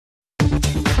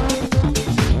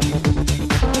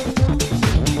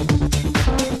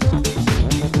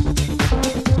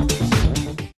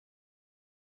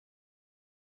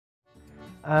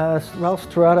Well,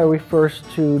 strata refers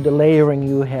to the layering.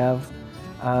 You have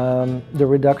the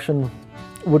reduction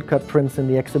woodcut prints in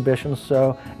the exhibition,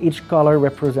 so each color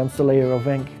represents a layer of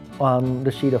ink on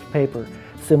the sheet of paper,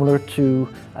 similar to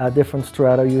different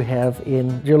strata you have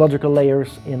in geological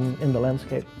layers in the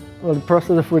landscape. Well, the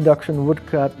process of reduction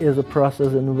woodcut is a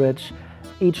process in which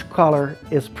each color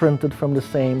is printed from the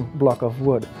same block of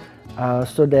wood,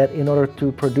 so that in order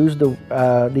to produce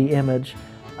the image,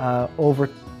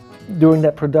 during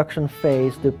that production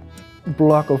phase, the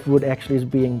block of wood actually is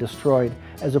being destroyed,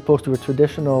 as opposed to a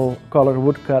traditional color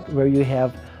woodcut where you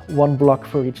have one block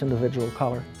for each individual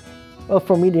color. Well,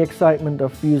 for me, the excitement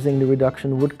of using the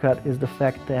reduction woodcut is the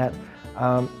fact that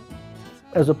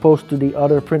as opposed to the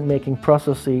other printmaking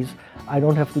processes, I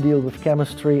don't have to deal with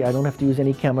chemistry, I don't have to use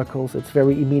any chemicals, it's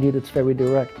very immediate, it's very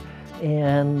direct.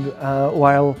 And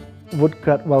while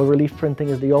relief printing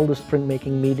is the oldest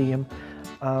printmaking medium,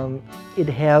 it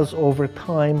has over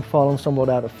time fallen somewhat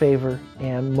out of favor,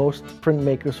 and most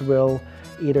printmakers will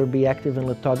either be active in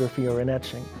lithography or in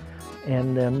etching.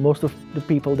 And most of the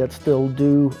people that still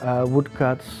do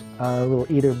woodcuts will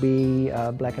either be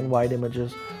black and white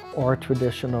images or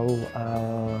traditional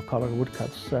color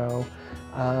woodcuts. So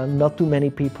not too many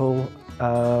people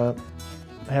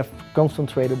have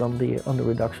concentrated on the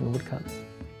reduction woodcut.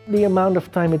 The amount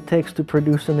of time it takes to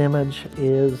produce an image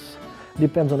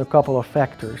depends on a couple of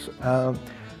factors.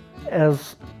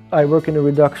 As I work in the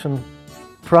reduction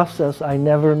process, I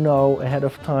never know ahead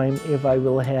of time if I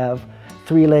will have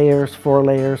 3 layers, 4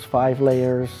 layers, 5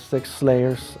 layers, 6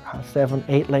 layers, 7,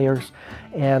 8 layers,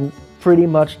 and pretty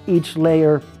much each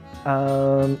layer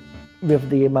with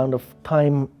the amount of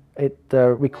time it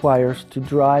requires to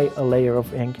dry a layer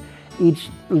of ink, each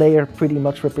layer pretty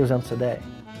much represents a day.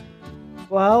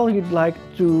 Well, you'd like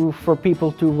for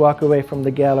people to walk away from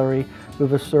the gallery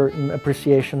with a certain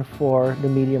appreciation for the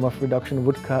medium of reduction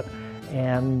woodcut,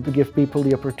 and to give people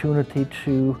the opportunity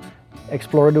to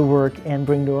explore the work and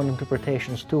bring their own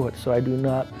interpretations to it. So I'm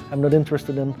not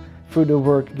interested in, through the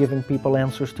work, giving people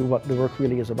answers to what the work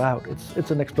really is about.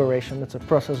 It's an exploration, it's a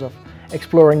process of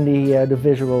exploring the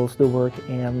visuals, the work,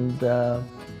 and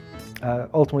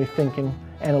ultimately thinking,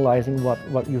 analyzing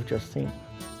what you've just seen.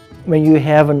 When you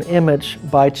have an image,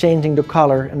 by changing the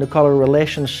color and the color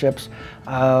relationships,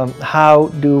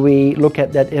 how do we look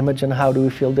at that image and how do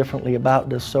we feel differently about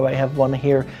this? So I have one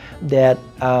here that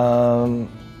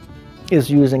is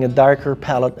using a darker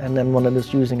palette, and then one that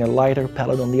is using a lighter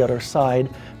palette on the other side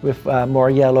with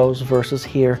more yellows, versus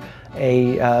here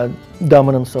a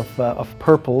dominance of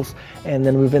purples, and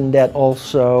then within that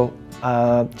also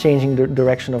changing the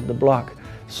direction of the block,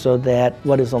 so that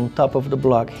what is on top of the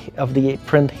block of the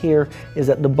print here is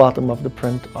at the bottom of the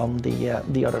print on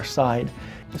the other side.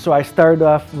 So I start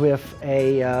off with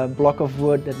a block of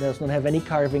wood that does not have any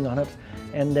carving on it,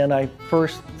 and then I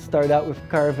first start out with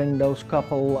carving those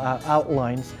couple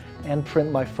outlines and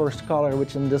print my first color,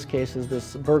 which in this case is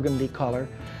this burgundy color.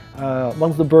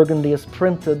 Once the burgundy is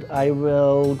printed, I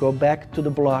will go back to the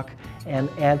block and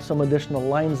add some additional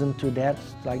lines into that,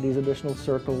 like these additional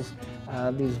circles,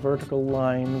 these vertical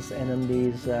lines, and then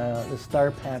the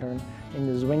star pattern in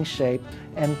this wing shape,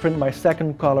 and print my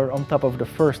second color on top of the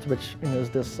first, which is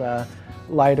this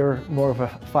lighter, more of a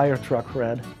fire truck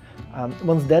red.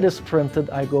 Once that is printed,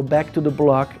 I go back to the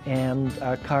block and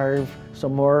carve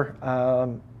some more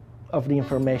of the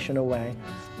information away,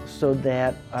 so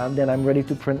that then I'm ready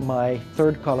to print my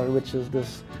third color, which is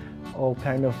this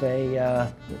kind of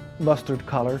a mustard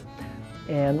color.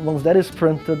 And once that is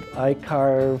printed, I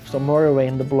carve some more away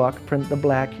in the block, print the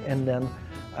black, and then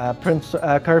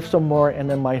carve some more, and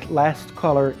then my last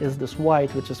color is this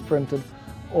white, which is printed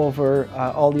over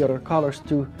all the other colors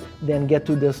to then get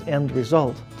to this end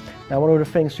result. Now, one of the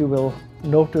things you will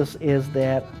notice is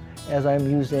that as I'm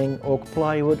using oak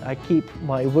plywood, I keep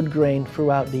my wood grain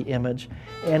throughout the image,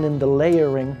 and in the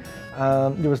layering,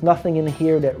 there was nothing in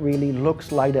here that really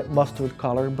looks like that mustard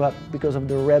color, but because of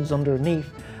the reds underneath,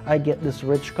 I get this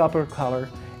rich copper color,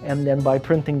 and then by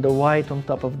printing the white on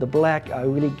top of the black, I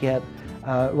really get,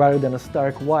 rather than a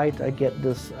stark white, I get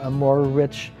this more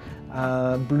rich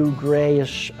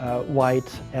blue-grayish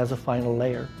white as a final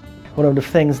layer. One of the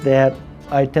things that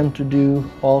I tend to do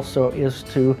also is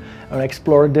to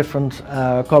explore different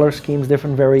color schemes,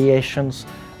 different variations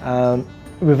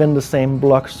within the same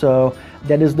block. So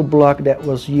that is the block that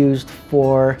was used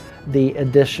for the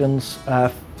editions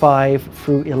 5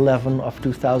 through 11 of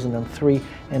 2003,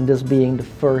 and this being the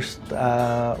first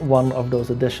one of those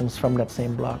editions from that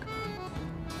same block.